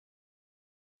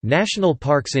National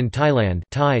parks in Thailand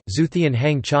Thai, Zuthian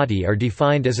Hang Chati are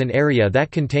defined as an area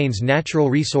that contains natural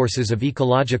resources of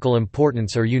ecological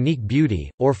importance or unique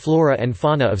beauty, or flora and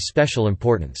fauna of special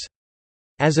importance.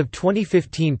 As of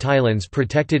 2015, Thailand's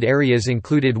protected areas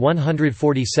included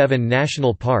 147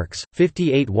 national parks,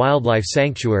 58 wildlife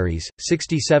sanctuaries,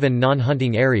 67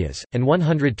 non-hunting areas, and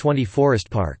 120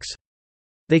 forest parks.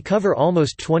 They cover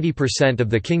almost 20% of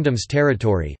the kingdom's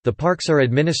territory. The parks are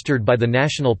administered by the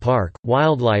National Park,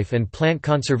 Wildlife and Plant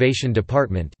Conservation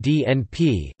Department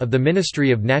 (DNP) of the Ministry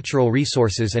of Natural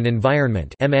Resources and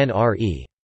Environment (MNRE).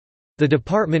 The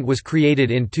department was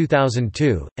created in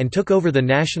 2002 and took over the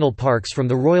national parks from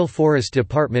the Royal Forest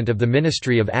Department of the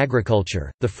Ministry of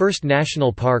Agriculture. The first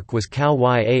national park was Khao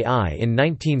Yai in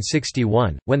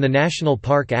 1961, when the National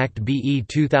Park Act BE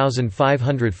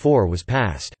 2504 was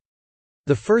passed.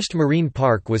 The first marine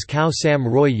park was Khao Sam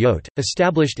Roy Yot,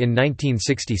 established in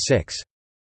 1966.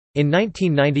 In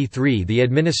 1993, the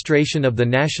administration of the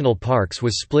national parks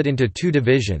was split into two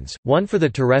divisions, one for the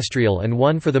terrestrial and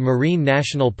one for the Marine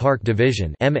National Park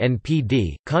Division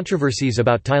 (MNPD). Controversies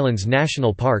about Thailand's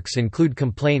national parks include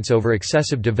complaints over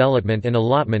excessive development and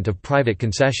allotment of private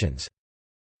concessions.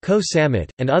 Koh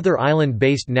Samet, and other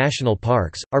island-based national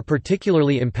parks, are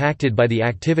particularly impacted by the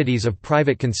activities of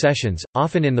private concessions,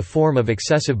 often in the form of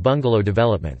excessive bungalow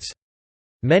developments.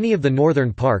 Many of the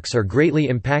northern parks are greatly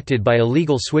impacted by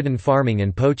illegal swidden farming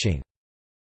and poaching.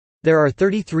 There are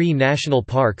 33 national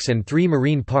parks and 3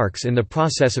 marine parks in the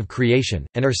process of creation,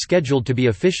 and are scheduled to be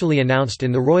officially announced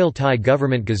in the Royal Thai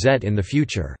Government Gazette in the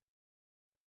future.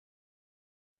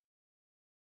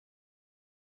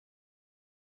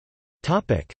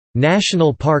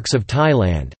 National parks of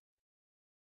Thailand.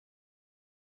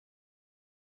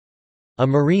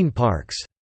 Marine parks.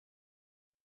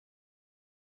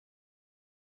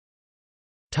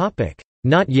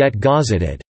 Not yet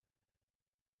gazetted.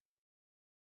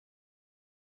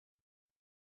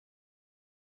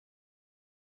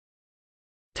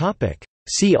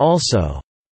 See also: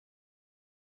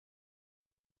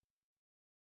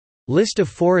 List of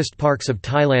forest parks of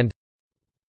Thailand,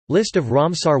 List of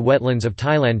Ramsar wetlands of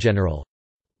Thailand, General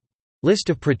List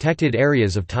of protected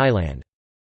areas of Thailand.